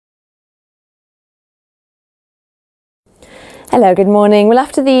Hello, good morning. Well,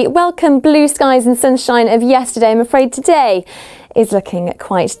 after the welcome blue skies and sunshine of yesterday, I'm afraid today is looking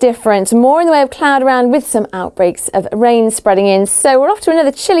quite different. More in the way of cloud around with some outbreaks of rain spreading in. So we're off to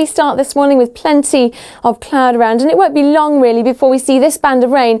another chilly start this morning with plenty of cloud around, and it won't be long really before we see this band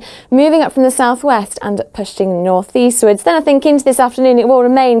of rain moving up from the southwest and pushing northeastwards. Then I think into this afternoon it will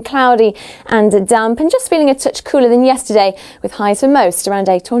remain cloudy and damp and just feeling a touch cooler than yesterday, with highs for most around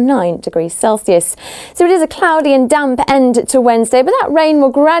 8 or 9 degrees Celsius. So it is a cloudy and damp end to Wednesday, but that rain will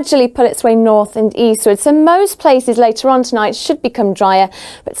gradually pull its way north and eastward. So most places later on tonight should become drier,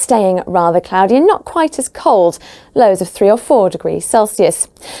 but staying rather cloudy and not quite as cold, lows of 3 or 4 degrees Celsius.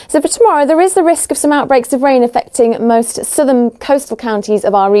 So for tomorrow there is the risk of some outbreaks of rain affecting most southern coastal counties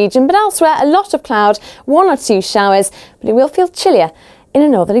of our region, but elsewhere a lot of cloud, 1 or 2 showers, but it will feel chillier in a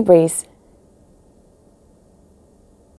northerly breeze.